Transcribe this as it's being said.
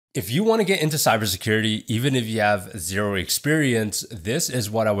If you want to get into cybersecurity, even if you have zero experience, this is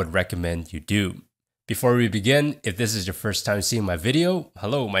what I would recommend you do. Before we begin, if this is your first time seeing my video,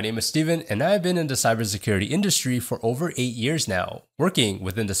 hello, my name is Steven, and I've been in the cybersecurity industry for over 8 years now, working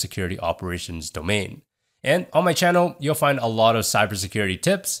within the security operations domain. And on my channel, you'll find a lot of cybersecurity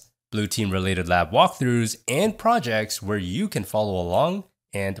tips, blue team related lab walkthroughs, and projects where you can follow along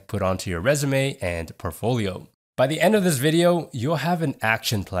and put onto your resume and portfolio. By the end of this video, you'll have an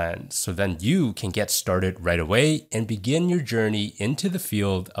action plan, so then you can get started right away and begin your journey into the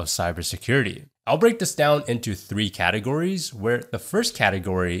field of cybersecurity. I'll break this down into 3 categories, where the first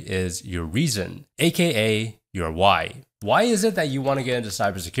category is your reason, aka your why. Why is it that you want to get into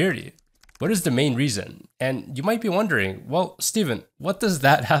cybersecurity? What is the main reason? And you might be wondering, well, Steven, what does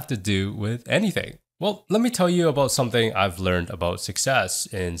that have to do with anything? Well, let me tell you about something I've learned about success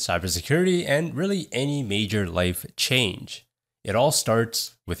in cybersecurity and really any major life change. It all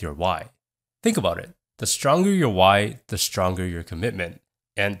starts with your why. Think about it. The stronger your why, the stronger your commitment,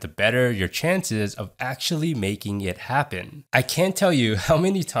 and the better your chances of actually making it happen. I can't tell you how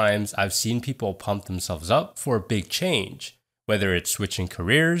many times I've seen people pump themselves up for a big change, whether it's switching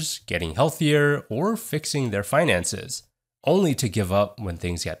careers, getting healthier, or fixing their finances, only to give up when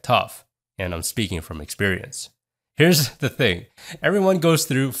things get tough. And I'm speaking from experience. Here's the thing. Everyone goes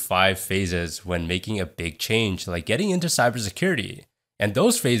through 5 phases when making a big change, like getting into cybersecurity. And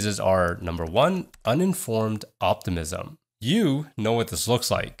those phases are, number 1, uninformed optimism. You know what this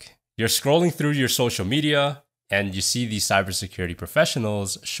looks like. You're scrolling through your social media and you see these cybersecurity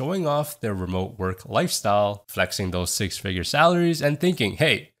professionals showing off their remote work lifestyle, flexing those 6-figure salaries and thinking,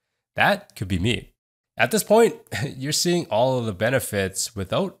 hey, that could be me. At this point, you're seeing all of the benefits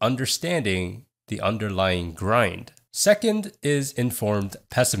without understanding the underlying grind. Second is informed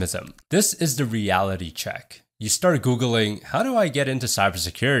pessimism. This is the reality check. You start Googling, how do I get into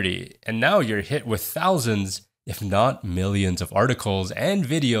cybersecurity? And now you're hit with thousands, if not millions of articles and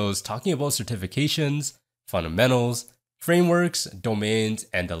videos talking about certifications, fundamentals, frameworks, domains,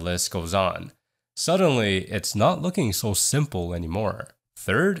 and the list goes on. Suddenly, it's not looking so simple anymore.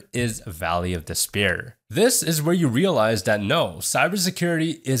 Third is Valley of Despair. This is where you realize that no,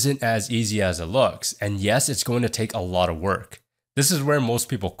 cybersecurity isn't as easy as it looks, and yes, it's going to take a lot of work. This is where most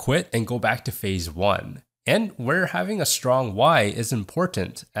people quit and go back to phase 1, and where having a strong why is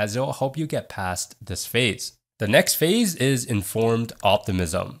important, as it'll help you get past this phase. The next phase is informed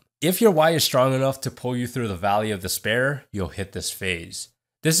optimism. If your why is strong enough to pull you through the Valley of Despair, you'll hit this phase.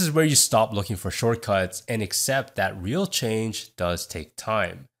 This is where you stop looking for shortcuts and accept that real change does take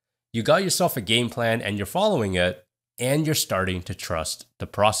time. You got yourself a game plan and you're following it, and you're starting to trust the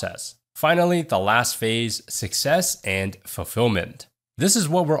process. Finally, the last phase, success and fulfillment. This is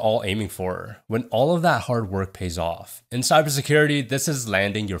what we're all aiming for, when all of that hard work pays off. In cybersecurity, this is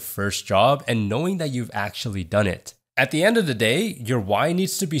landing your first job and knowing that you've actually done it. At the end of the day, your why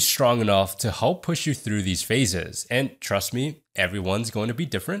needs to be strong enough to help push you through these phases. And trust me, everyone's going to be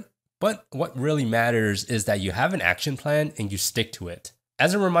different. But what really matters is that you have an action plan and you stick to it.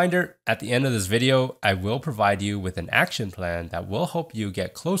 As a reminder, at the end of this video, I will provide you with an action plan that will help you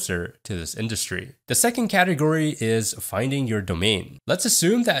get closer to this industry. The second category is finding your domain. Let's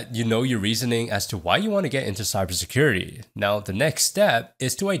assume that you know your reasoning as to why you want to get into cybersecurity. Now, the next step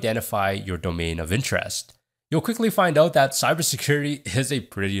is to identify your domain of interest. You'll quickly find out that cybersecurity is a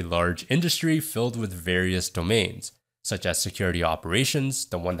pretty large industry filled with various domains, such as security operations,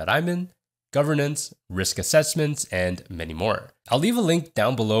 the one that I'm in, governance, risk assessments, and many more. I'll leave a link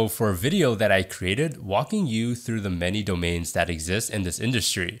down below for a video that I created walking you through the many domains that exist in this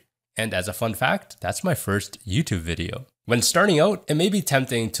industry. And as a fun fact, that's my first YouTube video. When starting out, it may be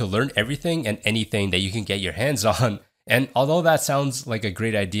tempting to learn everything and anything that you can get your hands on. And although that sounds like a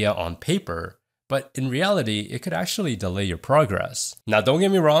great idea on paper, but in reality, it could actually delay your progress. Now, don't get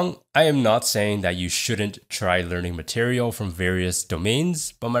me wrong, I am not saying that you shouldn't try learning material from various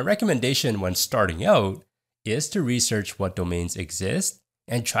domains, but my recommendation when starting out is to research what domains exist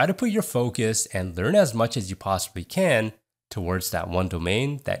and try to put your focus and learn as much as you possibly can towards that one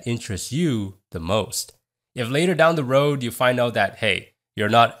domain that interests you the most. If later down the road you find out that, hey, you're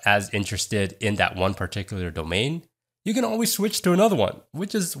not as interested in that one particular domain, you can always switch to another one,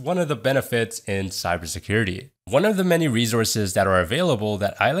 which is one of the benefits in cybersecurity. One of the many resources that are available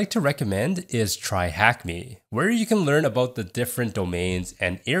that I like to recommend is TryHackMe, where you can learn about the different domains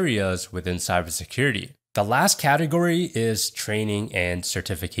and areas within cybersecurity. The last category is training and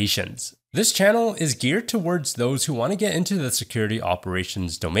certifications. This channel is geared towards those who want to get into the security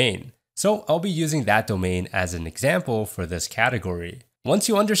operations domain, so I'll be using that domain as an example for this category. Once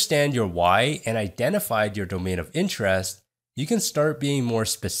you understand your why and identified your domain of interest, you can start being more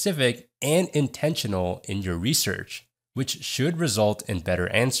specific and intentional in your research, which should result in better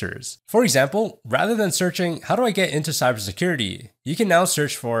answers. For example, rather than searching, how do I get into cybersecurity? You can now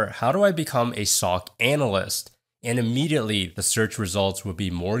search for, how do I become a SOC analyst? And immediately the search results will be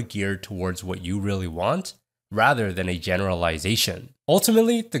more geared towards what you really want, rather than a generalization.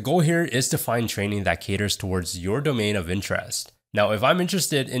 Ultimately, the goal here is to find training that caters towards your domain of interest. Now, if I'm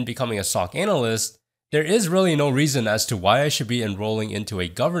interested in becoming a SOC analyst, there is really no reason as to why I should be enrolling into a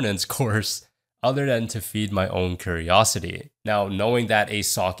governance course other than to feed my own curiosity. Now, knowing that a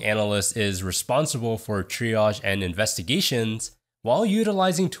SOC analyst is responsible for triage and investigations while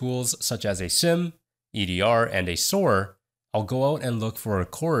utilizing tools such as a SIM, EDR, and a SOAR, I'll go out and look for a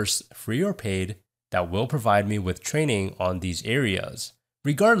course, free or paid, that will provide me with training on these areas,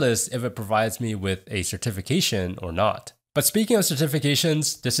 regardless if it provides me with a certification or not. But speaking of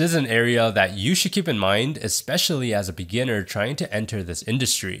certifications, this is an area that you should keep in mind, especially as a beginner trying to enter this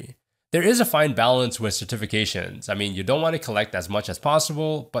industry. There is a fine balance with certifications. I mean, you don't want to collect as much as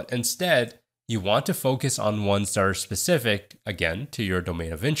possible, but instead, you want to focus on ones that are specific, again, to your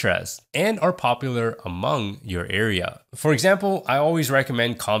domain of interest and are popular among your area. For example, I always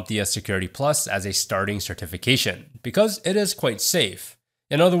recommend CompTIA Security Plus as a starting certification because it is quite safe.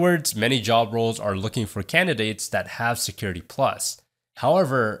 In other words, many job roles are looking for candidates that have Security Plus.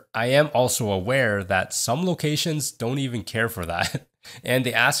 However, I am also aware that some locations don't even care for that, and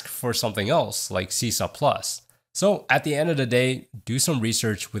they ask for something else like CISA Plus. So at the end of the day, do some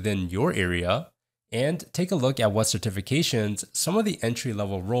research within your area and take a look at what certifications some of the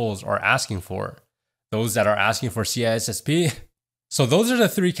entry-level roles are asking for. Those that are asking for CISSP. So those are the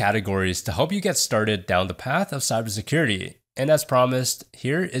three categories to help you get started down the path of cybersecurity. And as promised,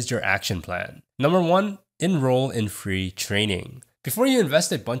 here is your action plan. Number 1, enroll in free training. Before you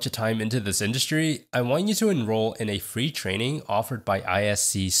invest a bunch of time into this industry, I want you to enroll in a free training offered by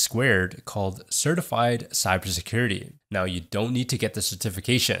ISC Squared called Certified Cybersecurity. Now, you don't need to get the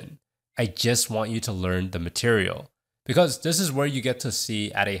certification. I just want you to learn the material, because this is where you get to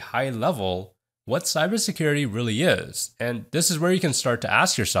see at a high level what cybersecurity really is. And this is where you can start to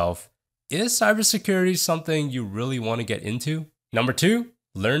ask yourself, is cybersecurity something you really want to get into? Number 2,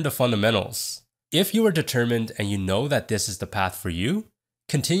 learn the fundamentals. If you are determined and you know that this is the path for you,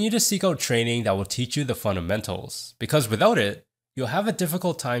 continue to seek out training that will teach you the fundamentals, because without it, you'll have a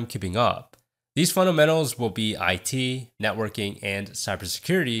difficult time keeping up. These fundamentals will be IT, networking, and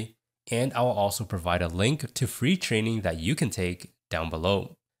cybersecurity, and I will also provide a link to free training that you can take down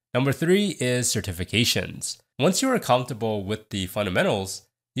below. Number 3 is certifications. Once you are comfortable with the fundamentals,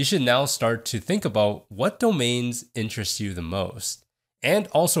 you should now start to think about what domains interest you the most, and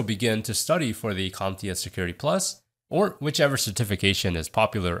also begin to study for the CompTIA Security Plus or whichever certification is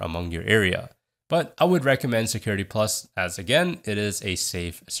popular among your area. But I would recommend Security Plus as, again, it is a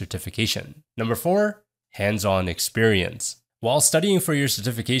safe certification. Number 4, hands-on experience. While studying for your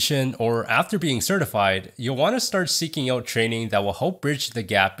certification or after being certified, you'll want to start seeking out training that will help bridge the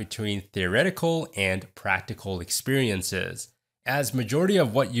gap between theoretical and practical experiences, as majority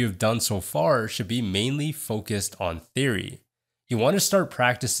of what you've done so far should be mainly focused on theory. You want to start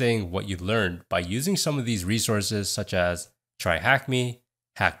practicing what you learned by using some of these resources such as TryHackMe,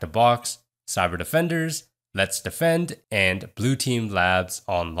 Hack the Box, Cyber Defenders, Let's Defend, and Blue Team Labs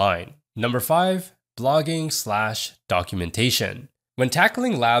online. Number 5, blogging/documentation. When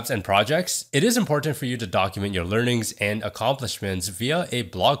tackling labs and projects, it is important for you to document your learnings and accomplishments via a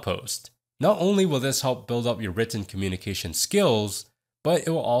blog post. Not only will this help build up your written communication skills, but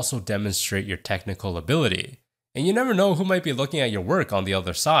it will also demonstrate your technical ability. And you never know who might be looking at your work on the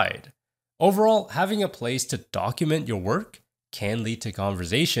other side. Overall, having a place to document your work can lead to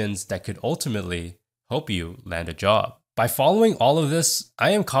conversations that could ultimately help you land a job. By following all of this,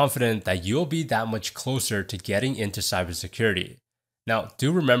 I am confident that you'll be that much closer to getting into cybersecurity. Now,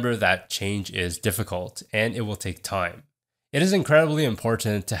 do remember that change is difficult and it will take time. It is incredibly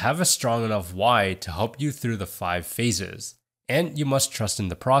important to have a strong enough why to help you through the 5 phases, and you must trust in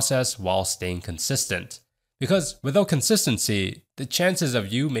the process while staying consistent. Because without consistency, the chances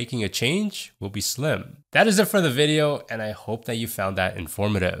of you making a change will be slim. That is it for the video, and I hope that you found that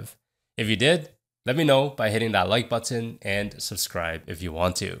informative. If you did, let me know by hitting that like button and subscribe if you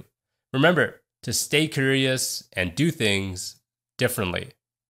want to. Remember to stay curious and do things differently.